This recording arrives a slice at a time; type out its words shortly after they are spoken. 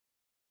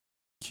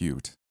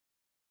Cute,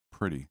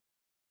 pretty,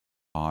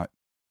 hot,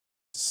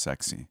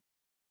 sexy,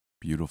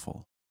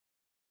 beautiful,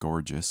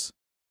 gorgeous,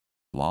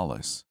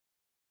 flawless,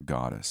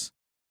 goddess.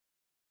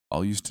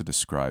 All used to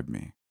describe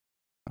me.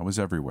 I was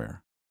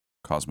everywhere.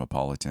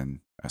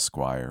 Cosmopolitan,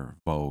 Esquire,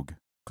 Vogue,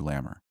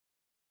 glamour.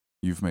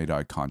 You've made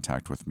eye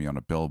contact with me on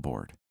a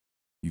billboard.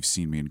 You've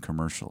seen me in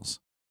commercials.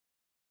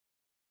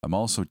 I'm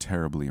also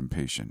terribly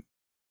impatient.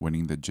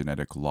 Winning the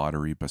genetic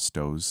lottery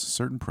bestows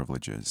certain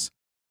privileges,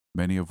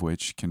 many of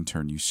which can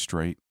turn you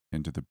straight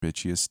into the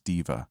bitchiest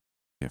diva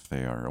if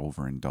they are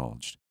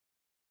overindulged.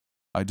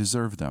 I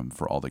deserve them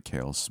for all the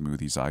kale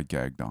smoothies I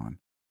gagged on.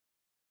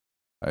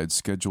 I had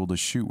scheduled a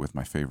shoot with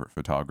my favorite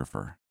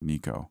photographer,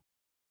 Nico.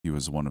 He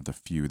was one of the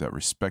few that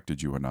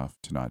respected you enough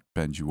to not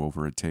bend you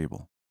over a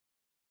table.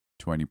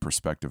 To any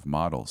prospective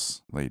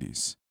models,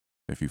 ladies,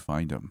 if you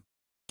find him,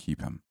 keep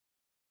him.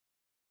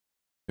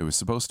 It was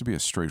supposed to be a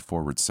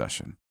straightforward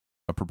session,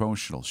 a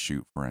promotional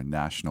shoot for a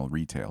national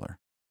retailer.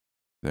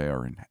 They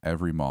are in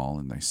every mall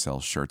and they sell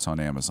shirts on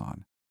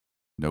Amazon.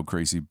 No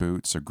crazy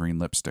boots or green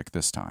lipstick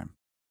this time,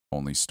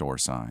 only store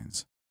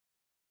signs.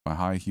 My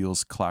high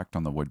heels clacked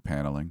on the wood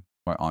paneling,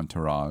 my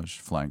entourage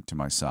flanked to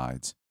my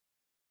sides.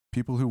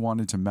 People who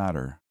wanted to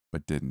matter,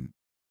 but didn't.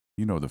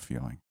 You know the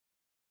feeling.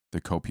 The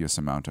copious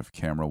amount of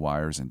camera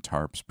wires and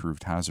tarps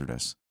proved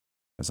hazardous,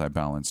 as I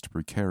balanced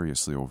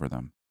precariously over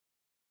them.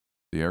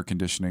 The air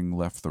conditioning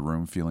left the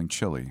room feeling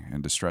chilly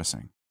and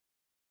distressing.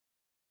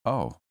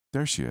 Oh,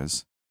 there she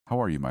is. How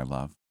are you, my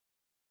love?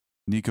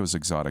 Nico's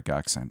exotic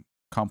accent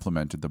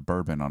complemented the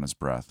bourbon on his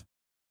breath.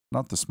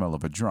 Not the smell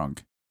of a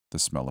drunk, the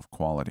smell of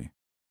quality,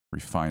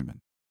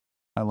 refinement.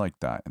 I like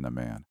that in a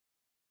man.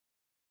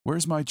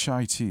 Where's my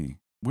chai tea?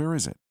 Where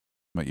is it?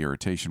 My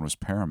irritation was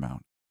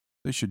paramount.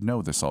 They should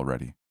know this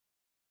already.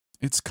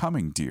 It's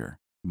coming, dear.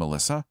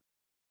 Melissa?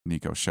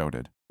 Nico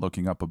shouted,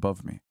 looking up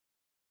above me.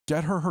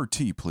 Get her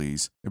tea,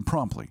 please, and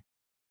promptly.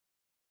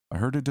 I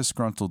heard a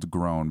disgruntled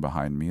groan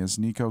behind me as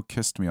Nico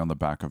kissed me on the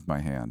back of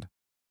my hand.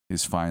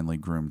 His finely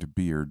groomed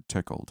beard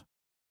tickled.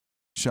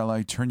 Shall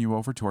I turn you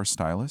over to our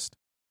stylist?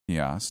 He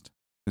asked.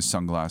 His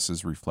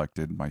sunglasses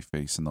reflected my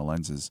face in the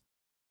lenses.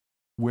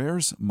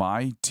 Where's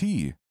my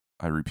tea?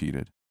 I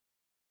repeated.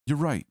 You're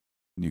right,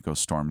 Nico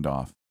stormed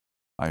off.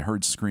 I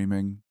heard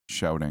screaming,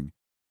 shouting,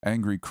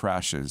 angry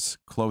crashes,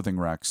 clothing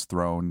racks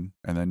thrown,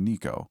 and then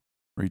Nico,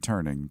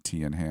 returning,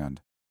 tea in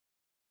hand.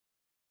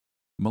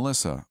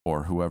 Melissa,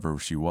 or whoever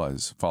she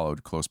was,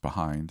 followed close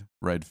behind,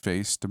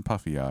 red-faced and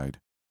puffy-eyed.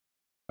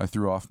 I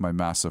threw off my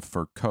massive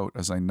fur coat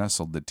as I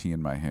nestled the tea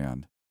in my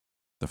hand.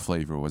 The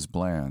flavor was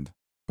bland,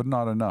 but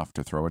not enough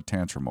to throw a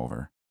tantrum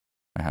over.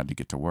 I had to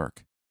get to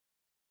work.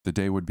 The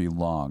day would be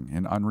long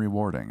and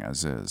unrewarding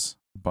as is,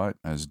 but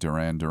as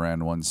Duran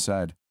Duran once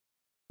said,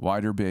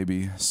 wider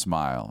baby,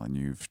 smile, and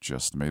you've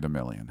just made $1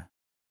 million.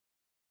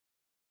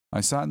 I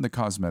sat in the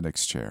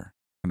cosmetics chair.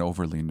 An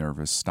overly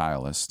nervous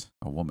stylist,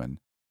 a woman,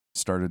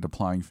 started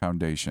applying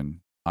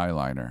foundation,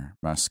 eyeliner,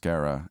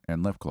 mascara,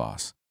 and lip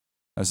gloss,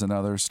 as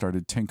another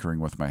started tinkering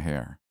with my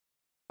hair.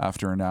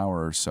 After an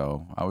hour or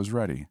so, I was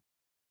ready.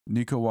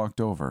 Nico walked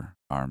over,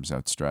 arms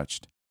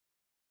outstretched.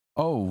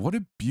 Oh, what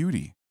a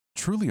beauty!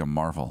 Truly a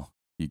marvel,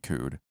 he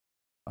cooed.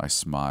 I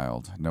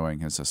smiled, knowing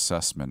his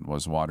assessment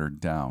was watered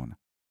down.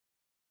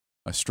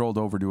 I strolled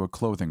over to a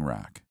clothing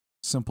rack.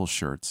 Simple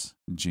shirts,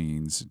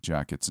 jeans,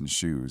 jackets, and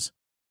shoes.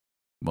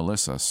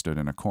 Melissa stood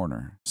in a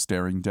corner,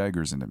 staring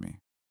daggers into me.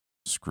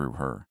 Screw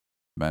her.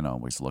 Men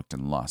always looked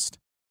in lust.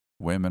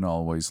 Women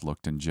always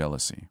looked in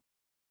jealousy.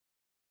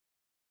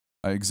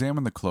 I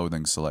examined the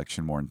clothing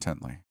selection more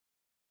intently.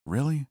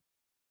 Really?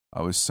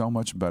 I was so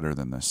much better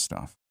than this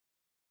stuff.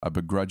 I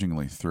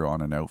begrudgingly threw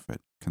on an outfit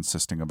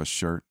consisting of a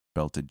shirt,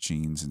 belted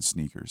jeans, and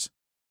sneakers.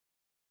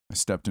 I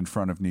stepped in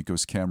front of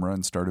Nico's camera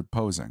and started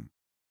posing.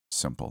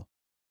 Simple.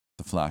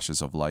 The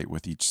flashes of light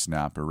with each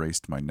snap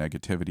erased my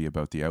negativity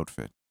about the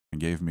outfit and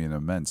gave me an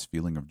immense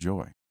feeling of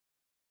joy.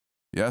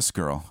 Yes,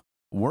 girl.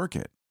 Work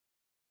it.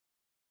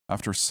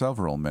 After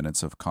several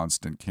minutes of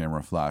constant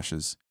camera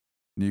flashes,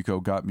 Nico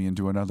got me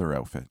into another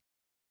outfit.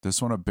 This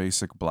one a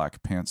basic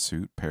black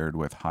pantsuit paired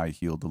with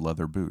high-heeled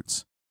leather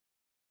boots.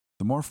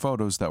 The more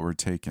photos that were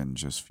taken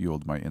just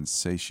fueled my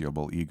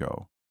insatiable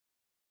ego.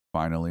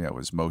 Finally, I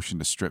was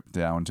motioned to strip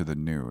down to the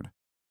nude.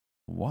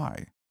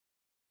 Why?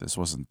 This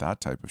wasn't that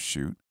type of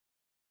shoot.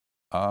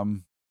 Are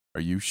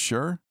you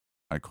sure?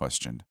 I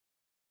questioned.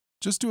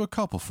 Just do a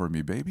couple for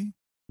me, baby,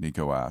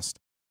 Nico asked,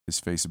 his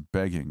face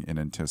begging in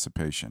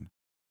anticipation.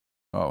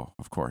 Oh,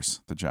 of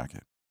course, the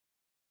jacket.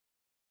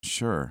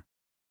 Sure.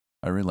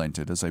 I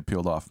relented as I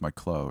peeled off my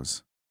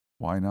clothes.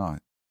 Why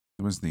not?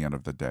 It was the end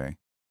of the day.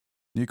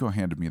 Nico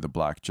handed me the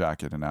black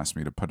jacket and asked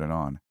me to put it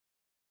on.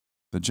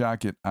 The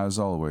jacket, as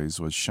always,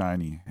 was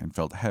shiny and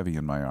felt heavy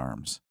in my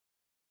arms.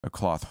 A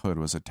cloth hood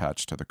was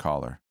attached to the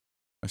collar.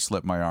 I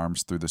slipped my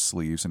arms through the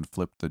sleeves and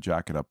flipped the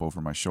jacket up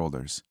over my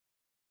shoulders.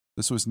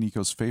 This was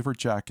Nico's favorite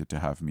jacket to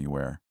have me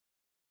wear.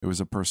 It was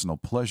a personal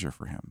pleasure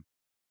for him.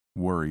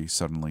 Worry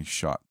suddenly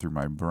shot through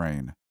my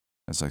brain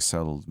as I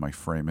settled my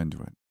frame into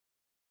it.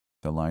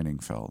 The lining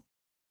felt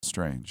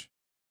strange.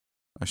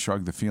 I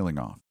shrugged the feeling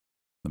off.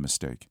 The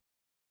mistake.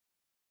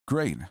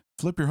 Great,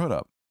 flip your hood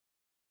up.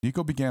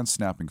 Nico began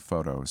snapping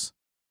photos.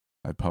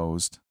 I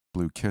posed,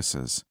 blew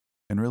kisses,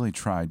 and really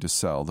tried to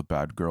sell the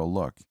bad girl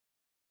look.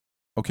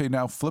 Okay,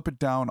 now flip it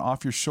down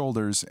off your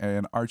shoulders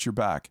and arch your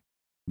back,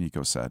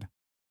 Nico said.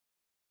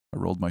 I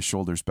rolled my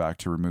shoulders back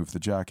to remove the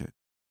jacket.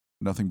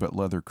 Nothing but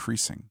leather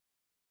creasing.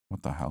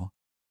 What the hell?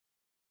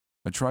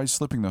 I tried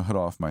slipping the hood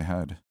off my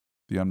head.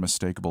 The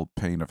unmistakable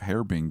pain of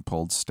hair being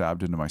pulled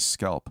stabbed into my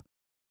scalp.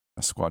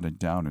 I squatted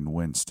down and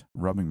winced,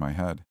 rubbing my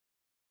head.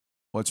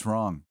 What's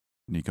wrong?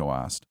 Nico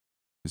asked,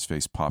 his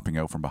face popping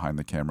out from behind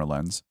the camera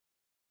lens.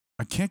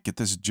 I can't get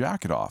this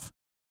jacket off.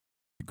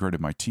 I gritted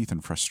my teeth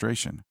in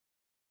frustration.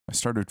 I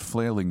started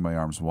flailing my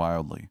arms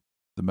wildly,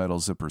 the metal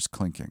zippers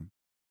clinking.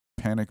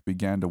 Panic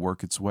began to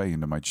work its way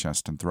into my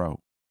chest and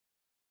throat.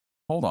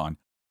 Hold on.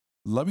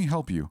 Let me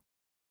help you.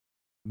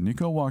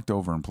 Nico walked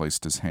over and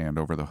placed his hand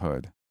over the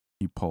hood.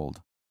 He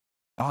pulled.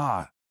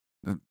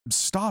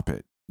 Stop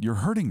it. You're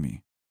hurting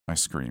me, I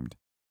screamed.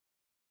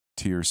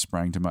 Tears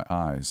sprang to my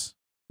eyes,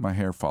 my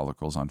hair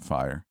follicles on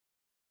fire.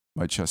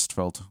 My chest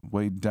felt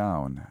weighed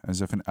down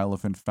as if an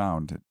elephant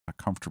found a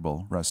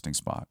comfortable resting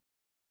spot.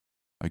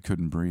 I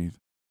couldn't breathe.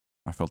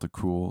 I felt a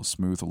cool,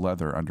 smooth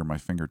leather under my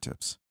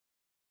fingertips.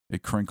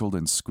 It crinkled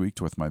and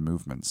squeaked with my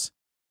movements.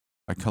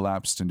 I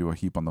collapsed into a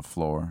heap on the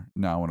floor,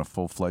 now in a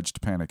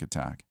full-fledged panic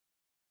attack.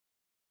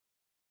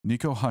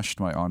 Nico hushed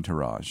my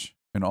entourage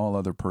and all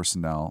other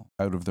personnel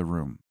out of the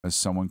room as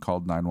someone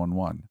called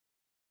 911.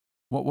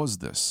 What was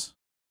this?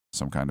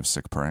 Some kind of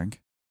sick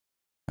prank?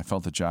 I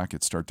felt the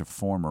jacket start to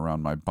form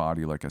around my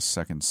body like a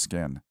second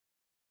skin.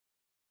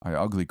 I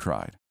ugly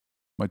cried.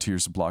 My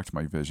tears blocked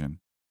my vision.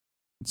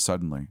 And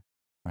suddenly,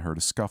 I heard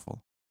a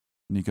scuffle.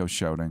 Nico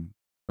shouting,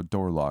 a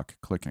door lock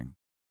clicking.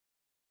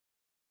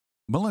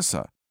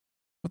 Melissa,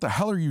 what the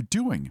hell are you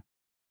doing?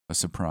 A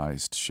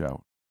surprised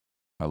shout.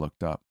 I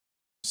looked up,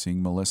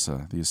 seeing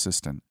Melissa, the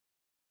assistant,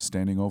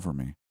 standing over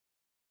me.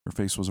 Her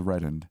face was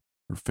reddened,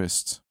 her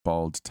fists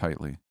balled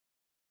tightly.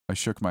 I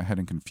shook my head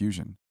in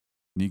confusion.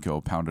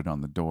 Nico pounded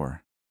on the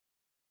door.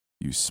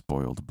 You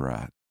spoiled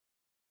brat.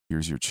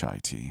 Here's your chai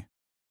tea,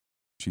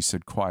 she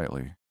said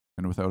quietly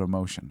and without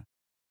emotion.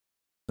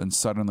 Then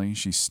suddenly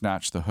she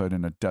snatched the hood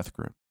in a death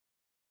grip.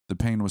 The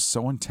pain was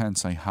so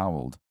intense I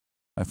howled.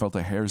 I felt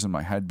the hairs in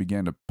my head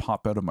began to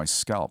pop out of my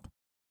scalp.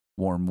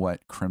 Warm,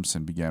 wet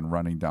crimson began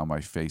running down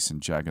my face in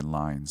jagged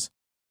lines.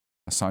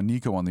 I saw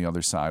Nico on the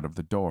other side of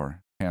the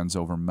door, hands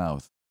over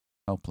mouth,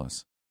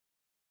 helpless.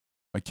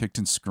 I kicked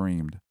and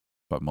screamed,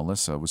 but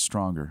Melissa was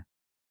stronger.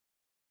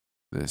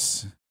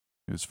 This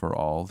is for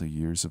all the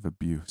years of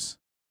abuse.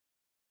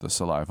 The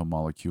saliva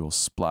molecule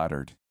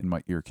splattered in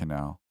my ear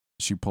canal.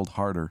 She pulled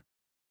harder.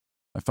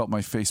 I felt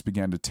my face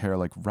began to tear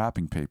like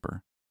wrapping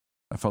paper.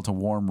 I felt a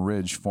warm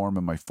ridge form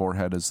in my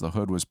forehead as the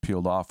hood was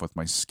peeled off with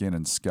my skin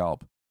and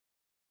scalp.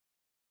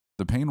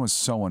 The pain was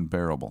so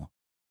unbearable.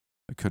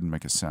 I couldn't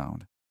make a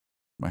sound.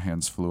 My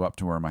hands flew up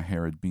to where my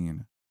hair had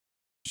been.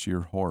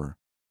 Sheer horror.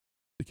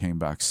 They came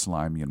back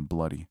slimy and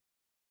bloody,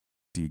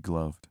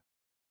 degloved.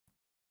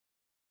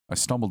 I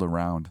stumbled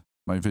around,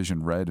 my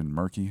vision red and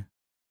murky.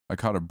 I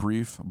caught a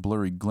brief,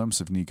 blurry glimpse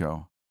of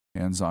Nico,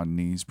 hands on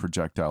knees,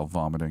 projectile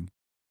vomiting.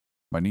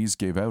 My knees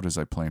gave out as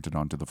I planted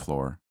onto the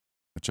floor.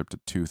 I chipped a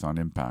tooth on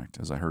impact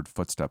as I heard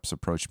footsteps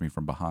approach me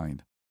from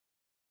behind.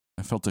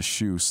 I felt a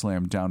shoe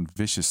slam down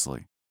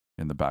viciously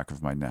in the back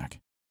of my neck.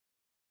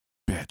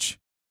 Bitch,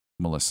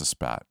 Melissa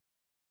spat.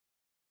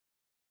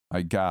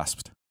 I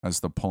gasped as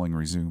the pulling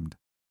resumed.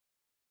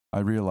 I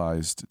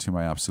realized, to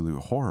my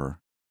absolute horror,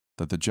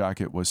 that the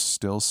jacket was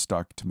still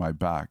stuck to my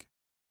back.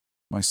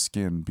 My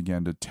skin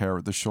began to tear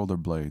at the shoulder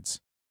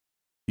blades.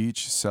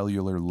 Each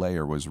cellular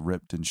layer was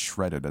ripped and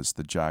shredded as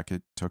the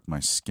jacket took my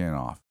skin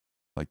off,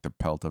 like the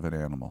pelt of an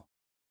animal.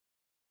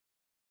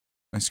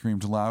 I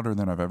screamed louder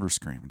than I've ever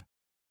screamed.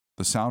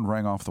 The sound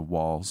rang off the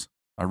walls.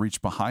 I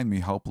reached behind me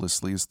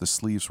helplessly as the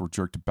sleeves were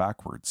jerked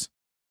backwards.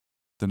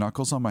 The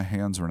knuckles on my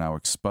hands were now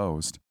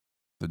exposed,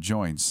 the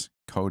joints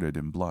coated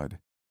in blood.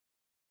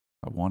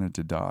 I wanted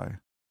to die.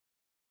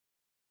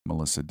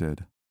 Melissa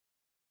did.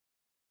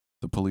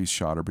 The police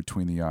shot her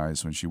between the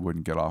eyes when she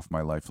wouldn't get off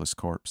my lifeless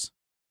corpse.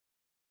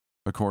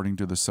 According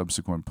to the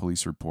subsequent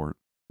police report,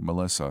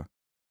 Melissa,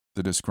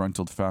 the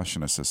disgruntled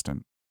fashion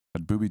assistant,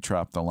 had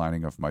booby-trapped the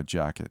lining of my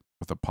jacket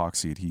with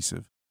epoxy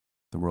adhesive,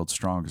 the world's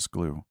strongest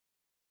glue.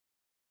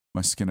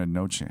 My skin had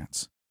no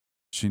chance.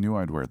 She knew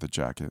I'd wear the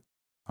jacket.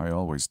 I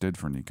always did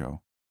for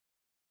Nico.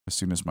 As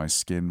soon as my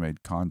skin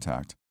made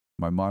contact,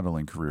 my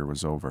modeling career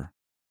was over.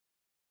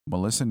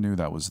 Melissa knew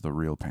that was the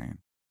real pain.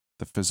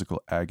 The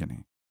physical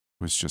agony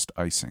was just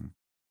icing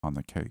on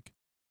the cake.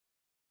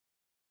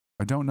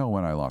 I don't know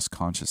when I lost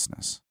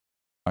consciousness.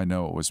 I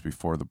know it was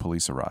before the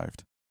police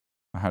arrived.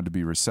 I had to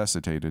be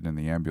resuscitated in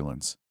the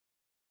ambulance.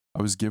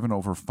 I was given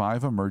over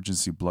 5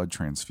 emergency blood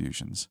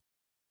transfusions.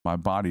 My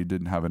body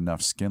didn't have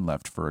enough skin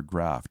left for a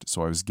graft,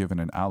 so I was given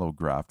an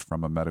allograft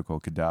from a medical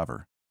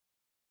cadaver.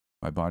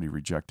 My body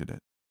rejected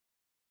it.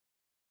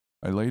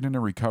 I laid in a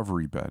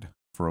recovery bed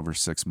for over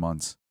 6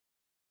 months.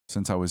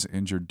 Since I was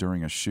injured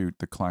during a shoot,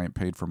 the client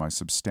paid for my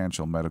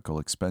substantial medical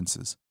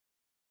expenses,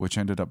 which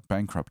ended up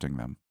bankrupting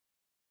them.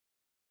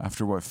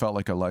 After what felt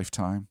like a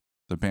lifetime,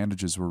 the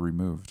bandages were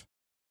removed,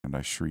 and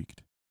I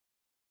shrieked.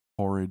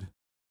 Horrid,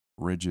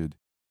 rigid,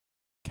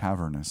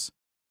 cavernous,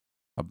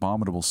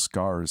 abominable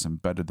scars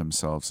embedded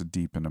themselves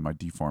deep into my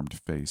deformed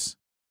face.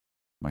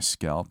 My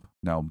scalp,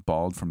 now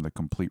bald from the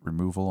complete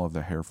removal of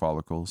the hair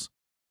follicles,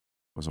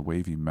 was a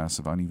wavy mess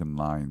of uneven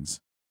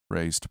lines,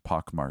 raised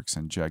pockmarks,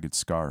 and jagged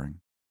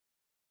scarring.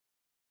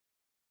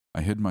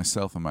 I hid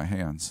myself in my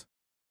hands.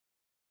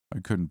 I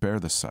couldn't bear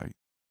the sight.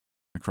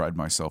 I cried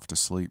myself to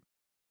sleep.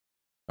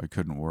 I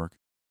couldn't work,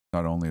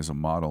 not only as a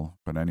model,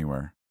 but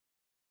anywhere.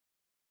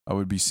 I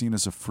would be seen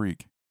as a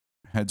freak.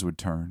 Heads would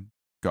turn,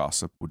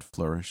 gossip would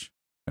flourish,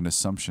 and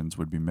assumptions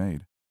would be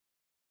made.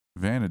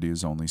 Vanity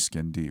is only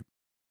skin deep.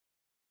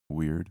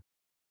 Weird,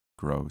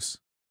 gross,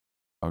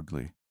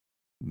 ugly,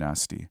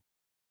 nasty,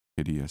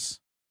 hideous,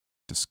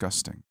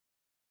 disgusting,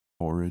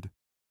 horrid,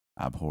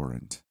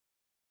 abhorrent.